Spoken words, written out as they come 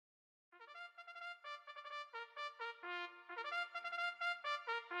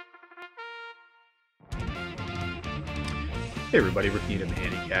Hey everybody, Rick Needham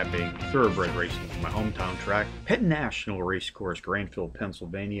handicapping thoroughbred racing from my hometown track, Penn National Race Course, Granville,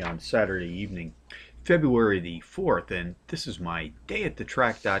 Pennsylvania on Saturday evening, February the 4th, and this is my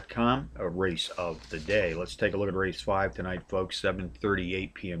dayatthetrack.com, a race of the day. Let's take a look at race 5 tonight, folks,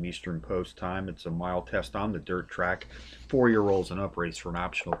 7:38 p.m. Eastern Post Time. It's a mile test on the dirt track, 4-year-olds and up, race for an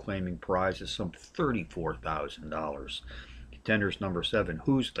optional claiming prize is some $34,000. Contenders: number 7,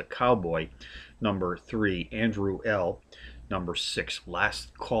 Who's the Cowboy? Number 3, Andrew L. Number 6,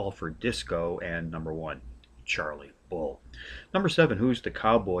 Last Call for Disco, and number 1, Charlie Bull. Number 7, Who's the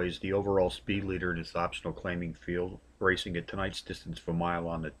Cowboy, is the overall speed leader in his optional claiming field, racing at tonight's distance of a mile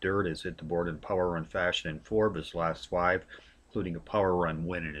on the dirt. Has hit the board in power run fashion in 4 of his last 5, including a power run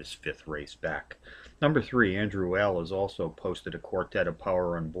win in his 5th race back. Number 3, Andrew L. has also posted a quartet of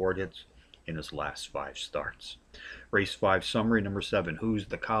power run board hits in his last 5 starts. Race 5 summary: number 7, Who's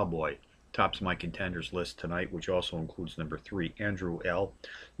the Cowboy, tops my contenders list tonight, which also includes number 3, Andrew L.,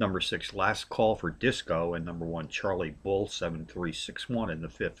 number 6, Last Call for Disco, and number 1, Charlie Bull, 7-3-6-1 in the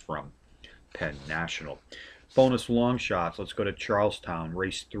 5th from Penn National. Bonus long shots. Let's go to Charlestown,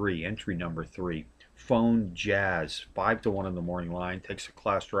 race 3, entry number 3, Phone Jazz, 5-1 in the morning line, takes a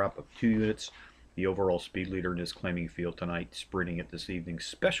class drop of 2 units. The overall speed leader in his claiming field tonight, sprinting at this evening's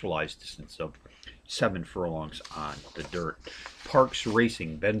specialized distance of 7 furlongs on the dirt. Parks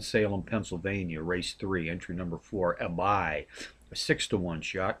Racing, Bensalem, Pennsylvania, race 3, entry number 4, Abai, a 6-1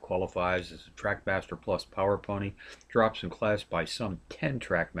 shot, qualifies as a Trackmaster Plus Power Pony, drops in class by some 10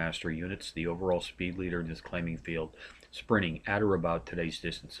 Trackmaster units. The overall speed leader in his claiming field, sprinting at or about today's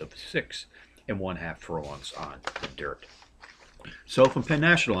distance of 6 1/2 furlongs on the dirt. So from Penn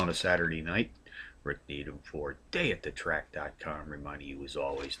National on a Saturday night, Rick Needham for dayatthetrack.com, reminding you as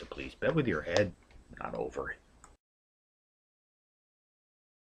always to please bet with your head, not over it.